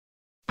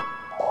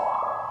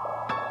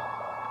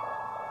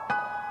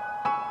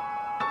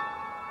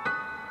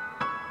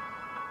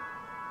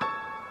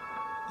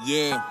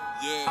Yeah.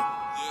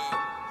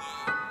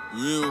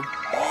 Real.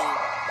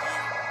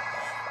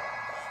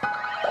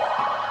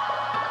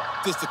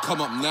 This to come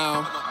up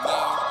now.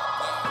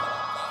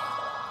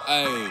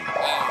 Ayy.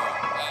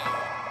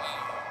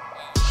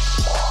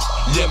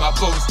 Yeah, my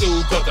bro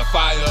still got the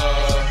fire.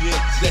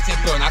 Let it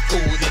burn, I call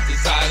it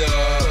desire.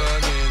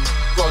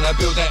 Gonna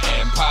build an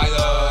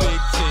empire.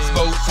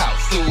 Smoked out,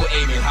 still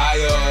aiming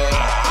higher.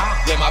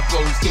 Yeah, my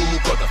bro still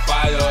got the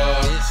fire.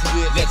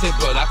 Let it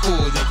burn, I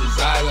call it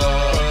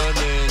desire.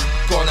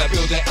 Gonna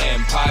build an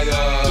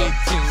empire.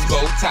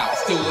 Smoked out,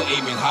 still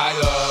aiming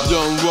higher.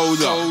 Young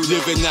roller,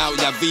 living out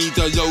la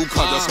vida loca.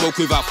 The smoke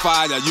without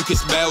fire, you can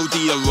smell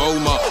the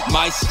aroma.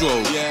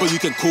 Maestro, but you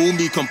can call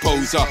me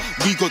composer.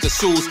 We got the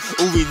sauce,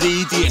 all we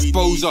need the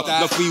exposure.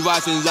 The free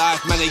rising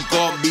life, man, they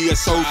got me a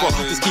sofa.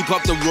 Just keep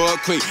up the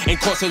work rate, ain't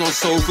crossing on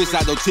sofas.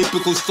 Like no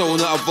typical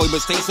stoner, avoid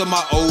mistakes on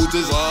my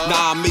elders.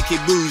 Nah, I'm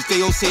making moves,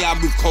 they all say I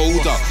move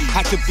colder.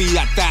 Had to be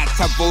like that,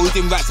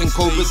 avoiding rats and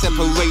cobras.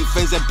 Separate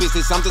friends and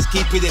business, I'm just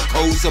keeping it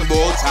cold some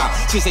more time.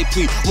 Since they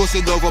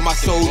washing over my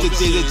soldier,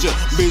 diligent,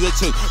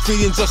 militant,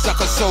 feeling just like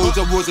a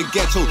soldier. Was a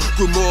ghetto,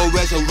 grew more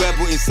as a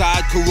rebel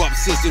inside corrupt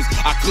systems.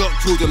 I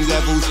clocked to them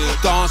levels,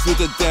 dance with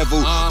the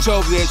devil.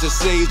 12 years of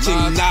slave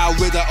ting, now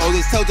with the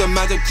oldest, tell the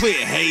man to quit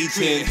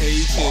hating.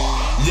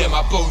 Yeah,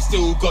 my bro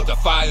still got the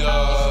fire.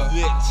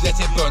 Let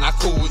it burn, I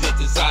call it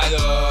desire.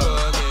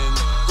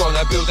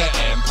 Gonna build an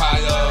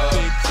empire.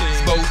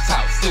 Smoked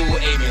out, still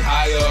aiming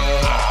higher.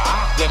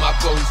 Yeah, my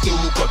bro still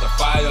got the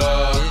fire.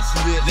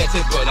 Let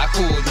it burn, I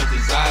call it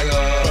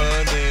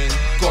desire.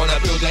 Gonna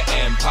build an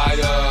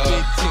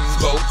empire.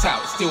 Smoked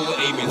out, still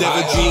aiming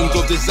higher. Never dreamed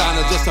of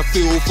designer, just a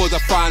feel for the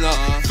finer.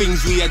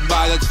 Things we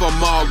admired from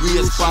our we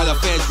aspire.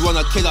 Feds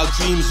wanna kill our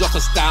dreams, lock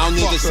us down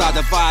in the side,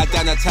 divide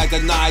and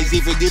antagonize.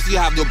 Even if you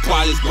have no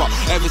priors, but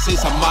ever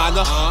since I'm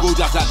minor, we'll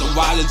just like the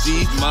wild and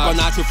G. But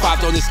 9 to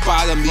 5 don't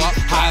inspire me.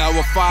 Higher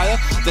or fire,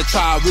 the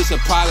child is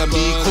a part of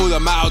me. Call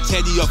them out,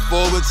 Teddy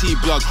authority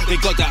blood. They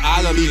got the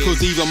eye on me,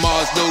 cause even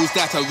Mars knows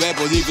that a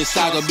rebel live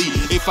inside of me.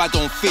 If I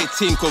don't fit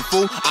in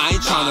conform, I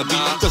ain't tryna be.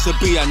 Just to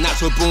be a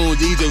natural born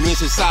leader in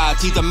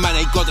society. The man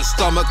ain't got a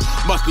stomach,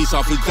 must be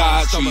something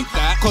dietary.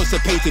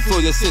 Constipated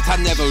for the sit, I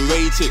never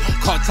rate it.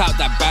 Cut out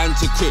that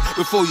banter quit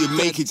before you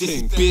make it.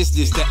 This is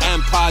business, the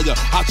empire,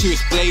 how to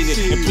explain it.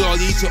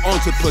 Employee to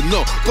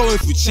entrepreneur, going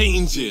through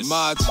changes.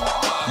 Mad.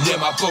 Yeah,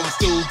 my bro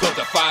still got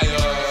the fire.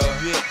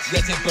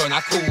 Let it burn,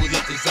 I call it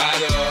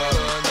desire.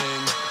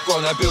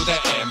 Gonna build an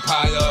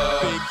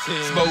empire.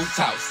 Smoked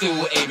out,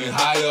 still aiming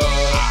higher.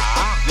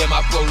 Yeah,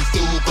 my bro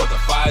still got the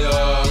fire.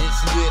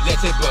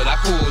 Let it burn, I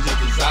call it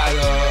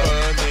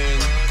desire.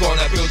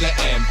 Gonna build an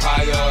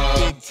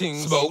empire.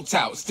 Smoked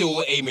out,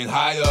 still aiming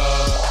higher.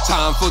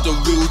 Time for the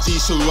real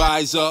G's to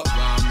rise up.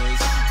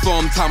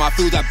 From time I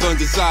feel that burn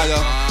desire.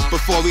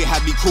 Before it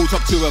had me caught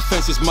up to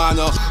offenses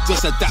minor.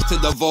 Just adapt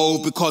and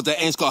evolve because the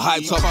ends got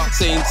hyped up.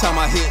 Same time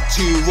I hit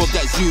you up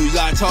that you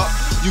light up.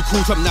 You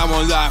caught up now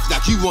on life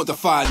like you want the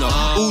final.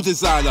 All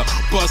designer,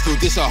 but still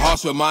this a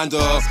harsh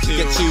reminder.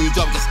 Get chewed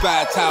up, get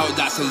spat out,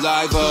 that's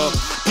saliva.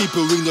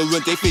 People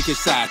ignorant, they think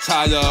it's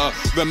satire.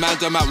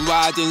 Remind them out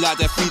riding like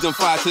they're freedom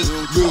fighters.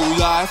 Real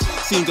life,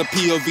 seems the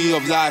POV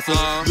of life.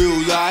 Real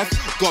life,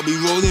 got me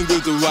rolling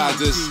with the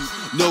riders.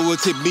 Know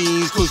what it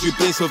means, cause we've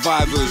been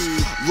survivors.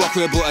 Rock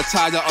rebel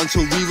attire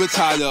until we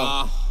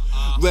retire.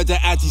 We're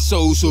the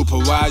anti-social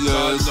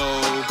pariahs.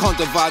 Can't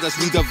divide us,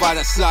 we divide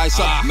us, slice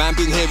up. Man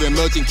been here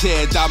emerging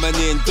care, diamond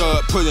in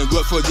dirt, putting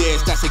work for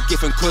years, that's a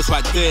gift and curse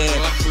right there.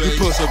 We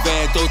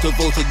persevere, don't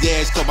devote to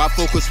theirs. Got my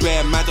focus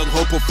rare, man don't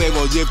hope or fear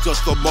or live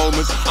just for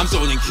moments. I'm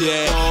zoning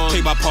care,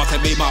 play my part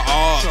and make my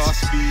art.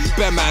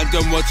 Bear man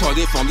done what's on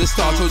it from the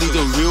start. Only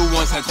the real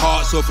ones had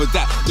heart, so for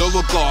that, no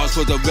regards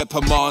for the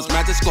reprimands.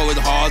 Man just going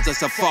hard just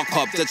to fuck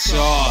up the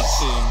charts.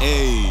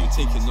 Hey,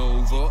 taking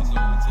over.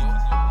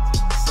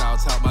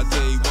 Shout out my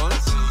day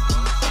ones.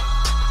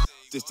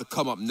 This to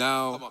come up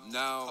now.